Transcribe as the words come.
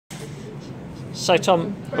So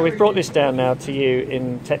Tom, we've brought this down now to you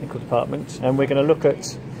in technical department, and we're going to look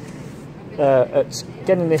at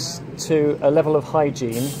getting this to a level of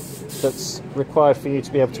hygiene that's required for you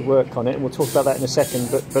to be able to work on it, and we'll talk about that in a second,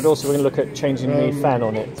 but also we're going to look at changing the fan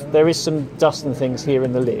on it. There is some dust and things here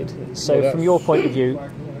in the lid, so from your point of view...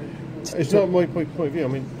 It's not my point of view, I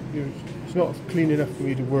mean, it's not clean enough for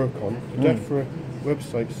me to work on. The DEFRA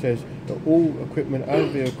website says that all equipment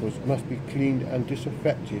and vehicles must be cleaned and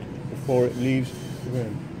disinfected before it leaves the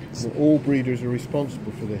ground. And all breeders are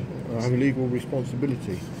responsible for this, have a legal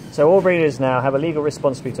responsibility. So all breeders now have a legal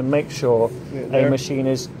responsibility to make sure a machine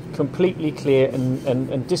is completely clear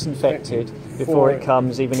and disinfected before it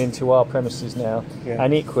comes even into our premises now. Yeah.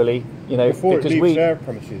 And equally, you know, before it leaves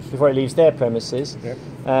their premises. Yeah.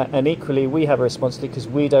 And equally, we have a responsibility because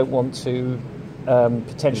we don't want to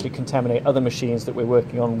potentially contaminate other machines that we're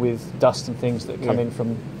working on with dust and things that come in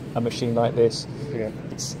from a machine like this. Yeah.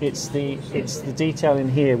 It's the detail in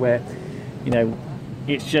here where, you know,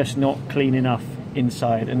 it's just not clean enough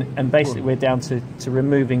inside, and basically we're down to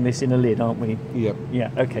removing this inner lid, aren't we? Yep.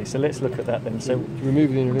 Yeah. Okay. So let's look at that then. So to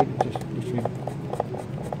remove the inner lid, just literally.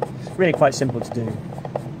 It's really quite simple to do.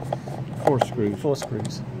 4 screws. 4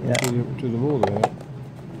 screws. Yeah. Do them all the way out.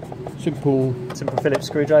 Simple Phillips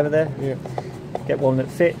screwdriver there. Yeah. Get one that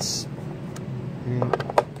fits. Yeah.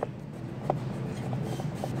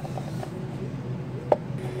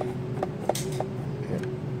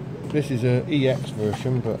 This is a EX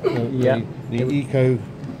version, but the Eco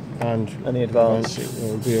and the Advanced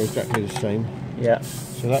will be exactly the same. Yeah.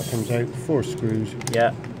 So that comes out, 4 screws.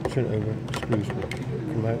 Yeah. Turn it over, screws will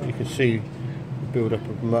come out. You can see the build up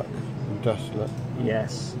of muck and dust. Like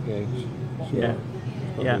yes. Yeah. So yeah.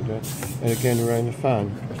 Yeah. And again around the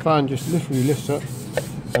fan. The fan just literally lifts up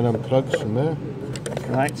and unplugs from there.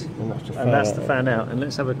 Right. And that's the fan, the fan out. And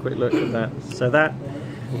let's have a quick look at that. So that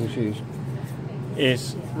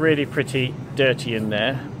is really pretty dirty in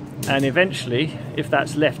there, and eventually, if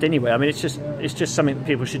that's left anyway, I mean, it's just something that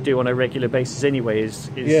people should do on a regular basis anyway. Is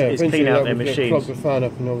clean out their machines. Plug the fan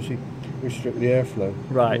up and obviously restrict the airflow.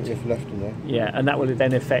 Right. If left in there. Yeah, and that will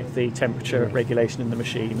then affect the temperature regulation in the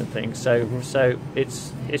machine and things. So so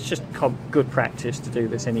it's just good practice to do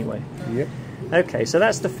this anyway. Yep. Okay, so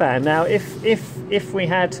that's the fan. Now, if we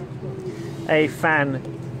had a fan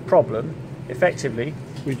problem, effectively.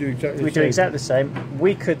 We do exactly the same.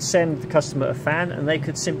 We could send the customer a fan and they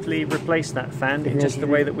could simply replace that fan in just the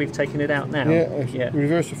way that we've taken it out now. Yeah.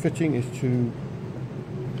 Reverse the fitting is to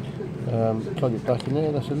plug it back in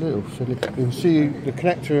there. That's a little silly. You can see the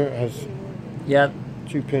connector has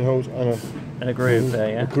 2 pinholes and a groove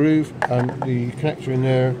there, yeah. A groove, and the connector in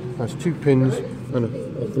there has 2 pins and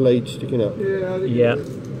a blade sticking up. Yeah. I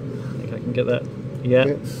think I can get that.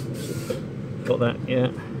 Yeah. Got that,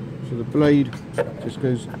 yeah. So the blade just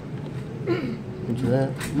goes into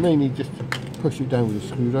there. You may need just to push it down with a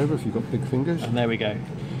screwdriver if you've got big fingers. And there we go.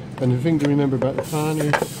 And the thing to remember about the fan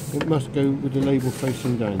is it must go with the label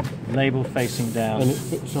facing down. Label facing down. And it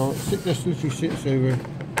fits on. This literally sits over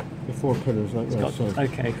the 4 pillars like that. So.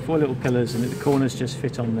 Okay, 4 little pillars, and the corners just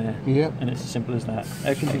fit on there. Yep. And it's as simple as that.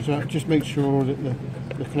 Okay. So just make sure that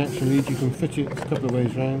the connection lead, you can fit it a couple of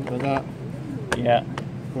ways round like that. Yeah.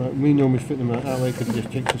 Right, we normally fit them out that way because it just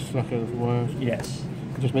takes the slack out of the wires. Yes.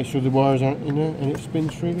 Just make sure the wires aren't in there and it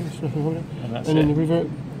spins freely, there's nothing holding it. And then the revert,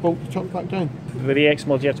 bolt the top back down. With the EX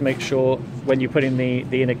model, you have to make sure when you put in the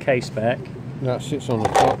inner case back. That sits on the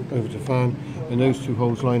top over the fan, and those 2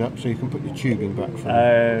 holes line up so you can put your tubing back from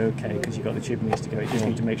okay, because you've got the tubing needs to go. You just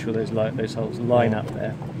need to make sure those holes line up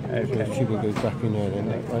there. Okay. So the tubing goes back in there then,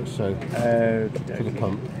 like so, for the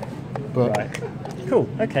pump. But right. Cool.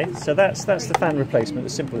 Okay, so that's the fan replacement.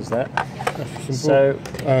 As simple as that. That's simple.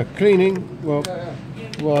 So cleaning. Well,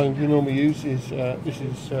 what we normally use is this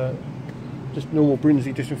is just normal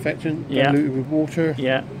Brinsea disinfectant diluted with water.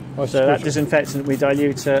 Yeah. So that disinfectant we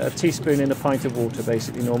dilute a teaspoon in a pint of water,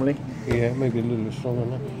 basically normally. Yeah, maybe a little bit stronger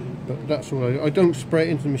than that. But that's all. I don't spray it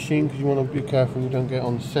into the machine because you want to be careful you don't get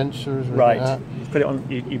on sensors. Or right. Like that. You put it on.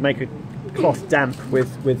 You make a cloth damp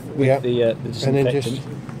with the disinfectant.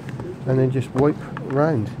 And then just wipe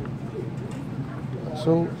around. That's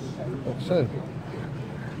all. Like so.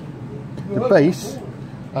 The base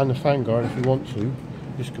and the fan guard, if you want to,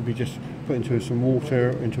 this could be just put into some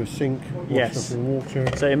water, into a sink. Yes. In water.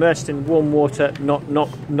 So immersed in warm water, not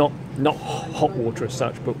hot water as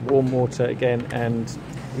such, but warm water again, and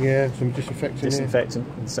some disinfectant.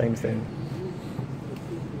 Disinfectant, the same thing.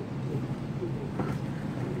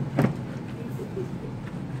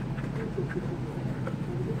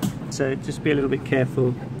 So just be a little bit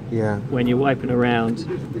careful Yeah. When you're wiping around,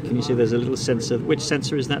 can you see there's a little sensor? Which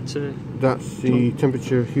sensor is that? That's the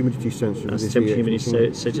temperature humidity sensor. That's temperature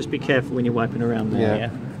humidity. So just be careful when you're wiping around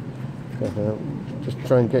there. Yeah. Just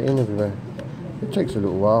try and get in everywhere. It takes a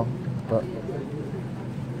little while, but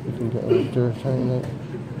you can get a little dirt out in it.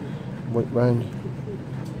 Wipe round.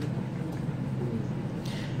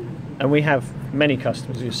 And we have many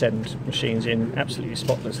customers who send machines in absolutely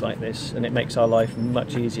spotless like this, and it makes our life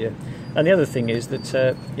much easier. And the other thing is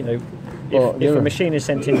that you know, if a machine is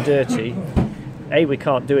sent in dirty, A, we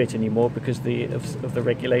can't do it anymore because of the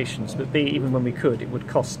regulations, but B, even when we could, it would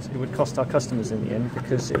cost our customers in the end,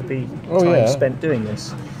 because it would be time spent doing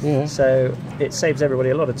this. Yeah. So it saves everybody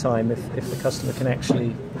a lot of time if the customer can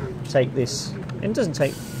actually take this. And it doesn't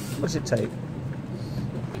take, what does it take?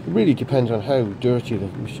 It really depends on how dirty the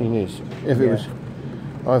machine is. If it was,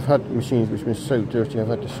 I've had machines which have been so dirty I've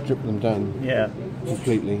had to strip them down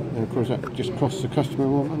completely, and of course that just costs the customer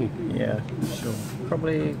more money. Yeah, sure.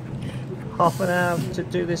 Probably half an hour to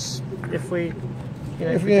do this if we, you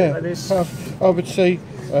know, if we do it like this. I would say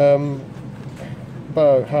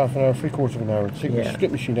about half an hour, 3/4 of an hour. Take the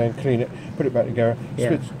strip machine down, clean it, put it back together,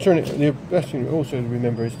 turn it. The best thing also to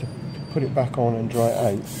remember is to put it back on and dry it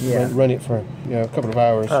out. Run it for a couple of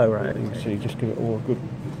hours. Oh right. You can see, just give it all a good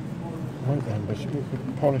wipe down, but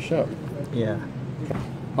polish up. Yeah.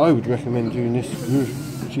 I would recommend doing this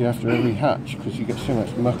usually after every hatch, because you get so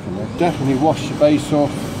much muck in there. Definitely wash the base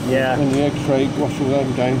off. Yeah. And the egg tray, wash all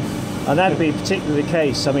them down. And that'd be particularly the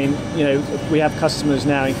case. I mean, you know, we have customers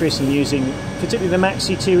now increasingly using, particularly the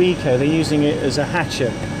Maxi II Eco, they're using it as a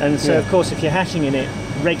hatcher. And so, of course, if you're hatching in it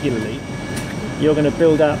regularly, you're going to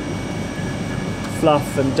build up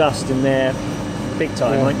fluff and dust in there big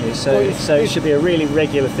time, aren't you? So, it should be a really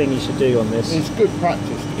regular thing you should do on this. It's good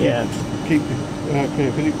practice to keep it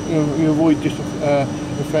clean, because you avoid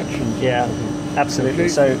infections. Yeah, absolutely.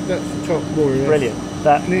 So that's the top more. Brilliant.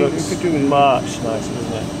 That looks much nicer,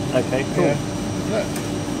 doesn't it? Okay, cool. Yeah.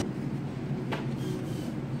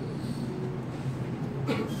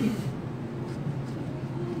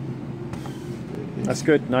 That's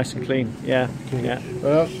good, nice and clean. Yeah, yeah.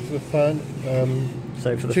 Well, that's for the fan.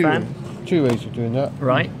 So for the fan, two ways of doing that.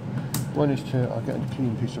 Right. One is I'll get a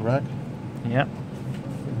clean piece of rag. Yeah.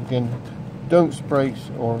 Again, don't spray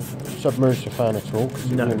or submerge the fan at all, because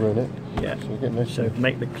you're going to ruin it. Yeah. So, get nice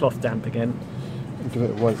make the cloth damp again. And give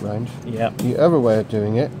it a wipe round. Yeah. The other way of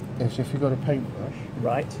doing it is if you've got a paintbrush.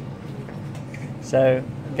 Right. So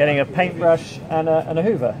getting a paintbrush and a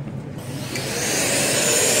hoover.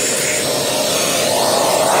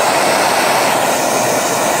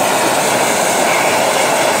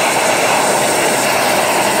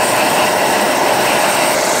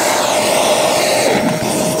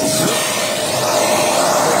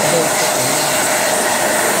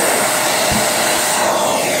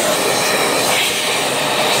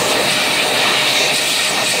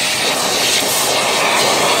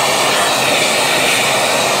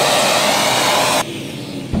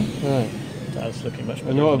 Looking much better.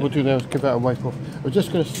 And what I will do now is give that a wipe off. I was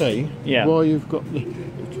just going to say, while you've got the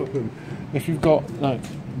top of them, if you've got like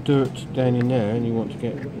dirt down in there and you want to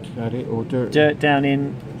get at it, or dirt down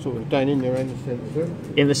in sort of down in there in the sensor.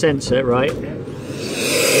 In the sensor, right?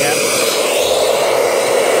 Yeah.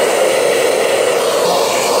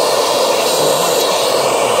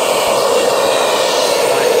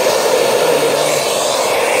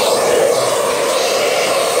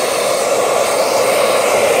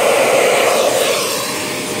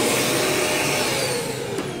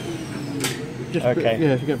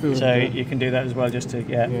 Okay. So you can do that as well, just to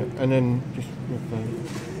and then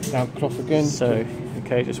just out cloth again. So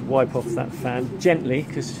just wipe off that fan gently,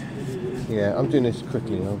 because I'm doing this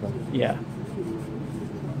quickly, Albert. Yeah.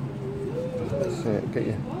 That's it. Get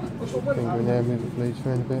your finger in there, move the blades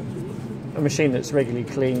around a bit. A machine that's regularly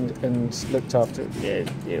cleaned and looked after.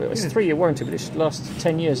 It's a 3-year warranty, but it should last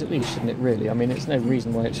 10 years at least, shouldn't it? Really? I mean, there's no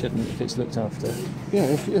reason why it shouldn't if it's looked after. Yeah.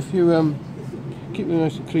 If you keep it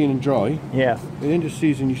nice and clean and dry. Yeah. At the end of the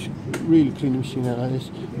season, you should really clean the machine out like this.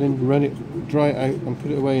 Then run it, dry it out, and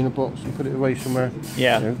put it away in a box and put it away somewhere.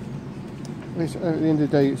 Yeah. You know. At the end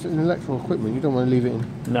of the day, it's an electrical equipment. You don't want to leave it in.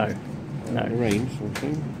 No. In the rain, sort of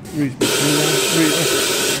thing.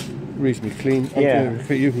 Reasonably clean. Yeah.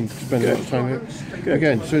 You can spend a lot of time with it. Good.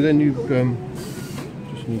 Again, so then you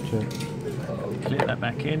just need to clear that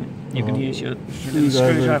back in. You can use your little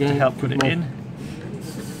screwdriver to help put it in.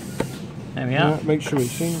 There we are. Make sure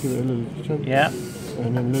it's in, give it a little turn. Yeah.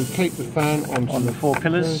 And then locate the fan on the 4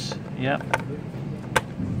 pillars. Yeah.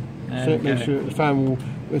 So make sure the fan will,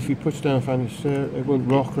 if you push down the fan, it won't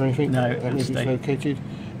rock or anything. No, that means it's located.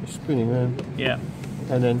 It's spinning around. Yeah.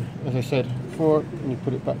 And then, as I said, before, and you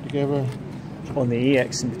put it back together. On the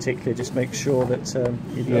EX in particular, just make sure that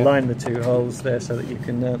you align the two holes there so that you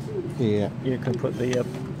can you can put the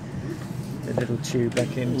little tube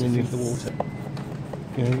back in to feed the water.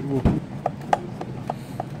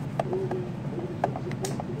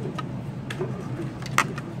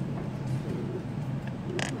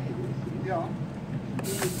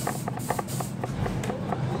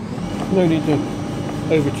 No need to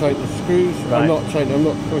over tighten the screws. Right. I'm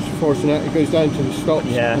not forcing that. It goes down to the stops,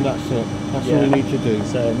 and that's it. That's all you need to do.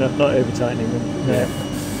 So not over tightening them. No.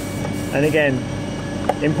 And again,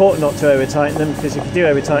 important not to over tighten them, because if you do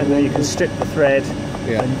over tighten them, you can strip the thread.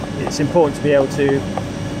 Yeah. And it's important to be able to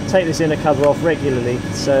take this inner cover off regularly.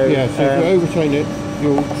 So so if you over tighten it,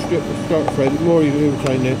 you'll strip the start thread. The more you over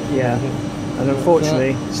tighten it. Yeah. And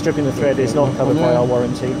unfortunately, stripping the thread is not covered by our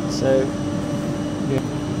warranty. So.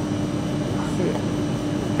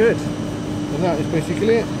 Good. And that is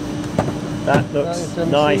basically it. That looks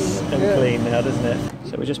nice and clean now, doesn't it?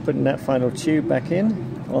 So we're just putting that final tube back in.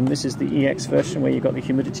 This is the EX version where you've got the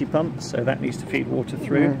humidity pump, so that needs to feed water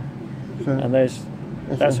through. And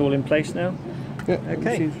that's all in place now. Yeah.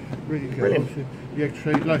 Okay. Really good. Brilliant. The egg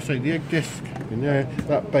tray, like I say, the egg disc in there,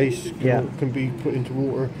 that base can be put into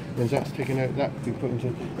water. When that's taken out, that can be put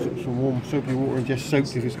into some warm soapy water and just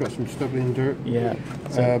soaked if it's got some stubbly and dirt. Yeah.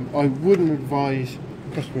 I wouldn't advise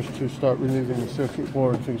customers to start removing the circuit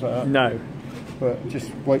board and things like that. No. But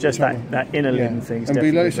just wipe that inner lid and things. And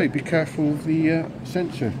be, like I say, be careful of the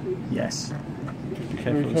sensor. Yes. Be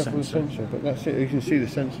very careful of the sensor. But that's it. You can see the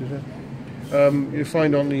sensors there. You'll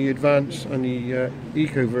find on the Advanced and the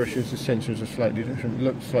Eco versions the sensors are slightly different,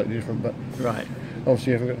 look slightly different, but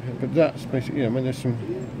obviously, but that's basically, when there's some,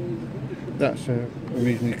 that's a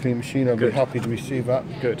reasonably clean machine. I'd be happy to receive that.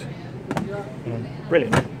 Good.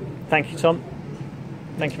 Brilliant. Thank you, Tom.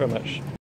 Thank you very much.